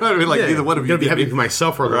what I mean? Like neither one of you. I'm going to be happy for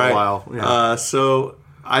myself for a little while. Yeah. So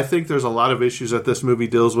I think there's a lot of issues that this movie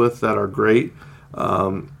deals with that are great.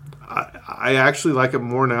 I actually like it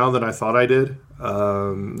more now than I thought I did.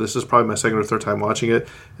 This is probably my second or third time watching it.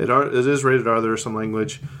 It is rated R. There is some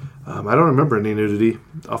language. I don't remember any nudity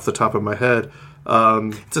off the top of my head.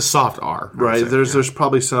 It's a soft R, right? There's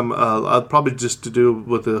probably some probably just to do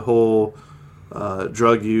with the whole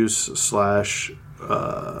drug use /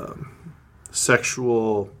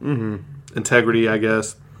 sexual integrity, I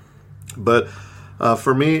guess. But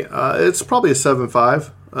for me, it's probably a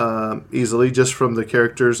 7.5 easily, just from the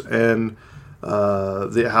characters and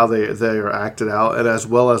how they are acted out, and as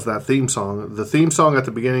well as that theme song. The theme song at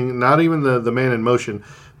the beginning, not even the Man in Motion,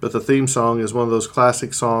 but the theme song is one of those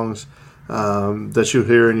classic songs that you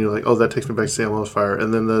hear and you're like, "Oh, that takes me back to St. Elmo's Fire."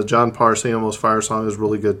 And then the John Parr St. Elmo's Fire song is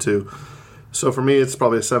really good too. So for me, it's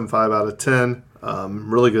probably a 7.5 out of 10.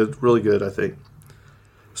 Really good, I think.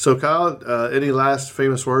 So Kyle, any last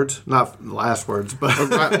famous words? Not last words,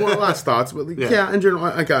 but more last thoughts. But yeah, in general,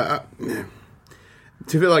 to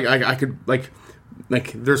feel like I could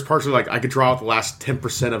there's parts of I could draw out the last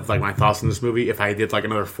 10% of my thoughts in this movie if I did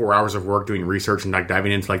another 4 hours of work doing research and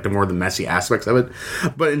diving into the more the messy aspects of it.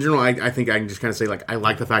 But in general, I think I can just kind of say I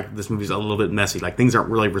like the fact that this movie's a little bit messy. Things aren't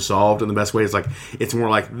really resolved in the best way. It's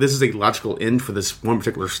more this is a logical end for this one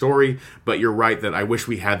particular story. But you're right that I wish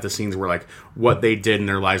we had the scenes where what they did in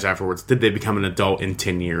their lives afterwards. Did they become an adult in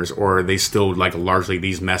 10 years, or are they still largely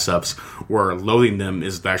these mess ups? Where loathing them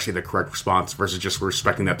is actually the correct response versus just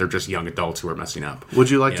respecting that they're just young adults who are messing up.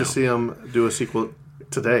 Would you like to see them do a sequel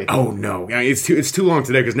today? Oh no, it's too long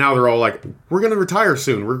today because now they're all we're going to retire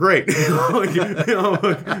soon. We're great.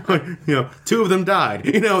 Two of them died.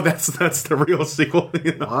 That's the real sequel.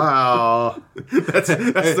 Wow, that's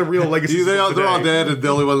the real legacy. They're all dead, and the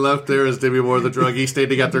only one left there is Demi Moore, the druggie,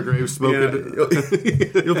 standing at their grave smoking.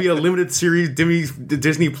 Yeah. It'll be a limited series,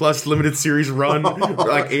 Disney Plus limited series run, 8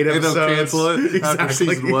 episodes. They'll cancel it after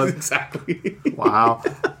season 1. Exactly. Wow.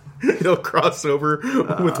 He'll cross over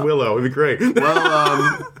with Willow. It'd be great.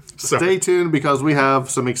 Well, stay tuned because we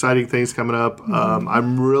have some exciting things coming up.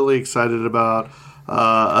 I'm really excited about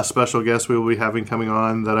a special guest we will be having coming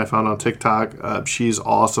on that I found on TikTok. She's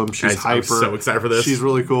awesome. She's hyper. I'm so excited for this. She's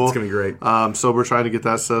really cool. It's going to be great. So we're trying to get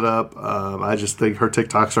that set up. I just think her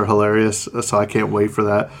TikToks are hilarious, so I can't wait for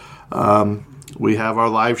that. We have our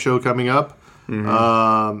live show coming up.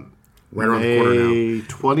 Right around the corner now. May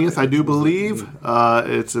 20th, I do believe.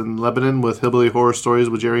 It's in Lebanon with Hillbilly Horror Stories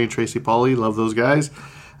with Jerry and Tracy Pauly. Love those guys.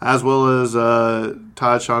 As well as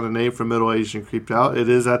Todd, Sean, and Nate from Middle Aged and Creeped Out. It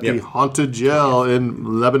is at the Haunted Jail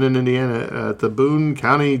in Lebanon, Indiana, at the Boone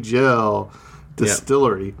County Jail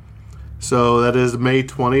Distillery. So that is May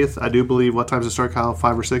 20th. I do believe. What time does it start, Kyle?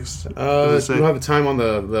 5 or 6? You don't have the time on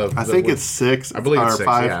the I think it's 6. I believe it's 6,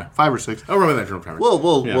 5, yeah. 5 or 6. I'll remember that general timer.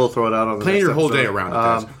 We'll throw it out on the Plan next your whole episode. day around it,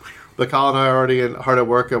 guys. But Kyle and I are already hard at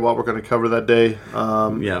work at what we're going to cover that day.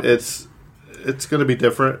 Yeah. It's going to be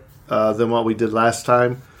different than what we did last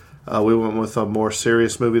time. We went with a more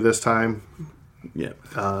serious movie this time. Yeah.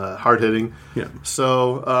 Hard hitting. Yeah.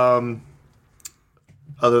 So,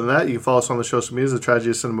 other than that, you can follow us on the social media, the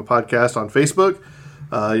Tragedy of Cinema Podcast on Facebook.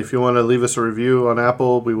 If you want to leave us a review on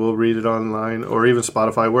Apple, we will read it online, or even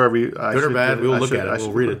Spotify, wherever you. Good or bad, we will look at it.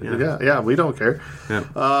 We'll read it. Yeah, we don't care. Yeah.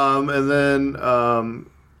 And then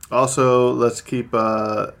also, let's keep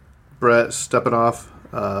Brett stepping off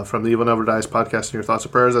from the Evil Never Dies podcast in your thoughts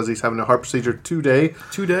and prayers, as he's having a heart procedure today.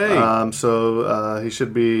 So he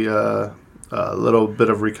should be a little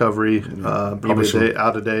bit of recovery, probably a day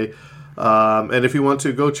out a day. And if you want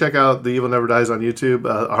to, go check out The Evil Never Dies on YouTube.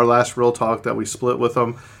 Our last Real Talk that we split with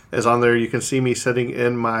them is on there. You can see me sitting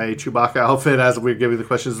in my Chewbacca outfit as we're giving the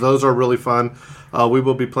questions. Those are really fun. We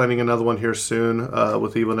will be planning another one here soon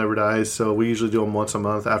with The Evil Never Dies. So we usually do them once a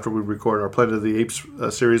month after we record our Planet of the Apes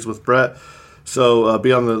series with Brett. So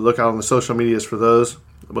be on the lookout on the social medias for those.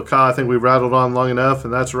 But Kyle, I think we've rattled on long enough,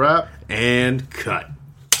 and that's a wrap. And cut.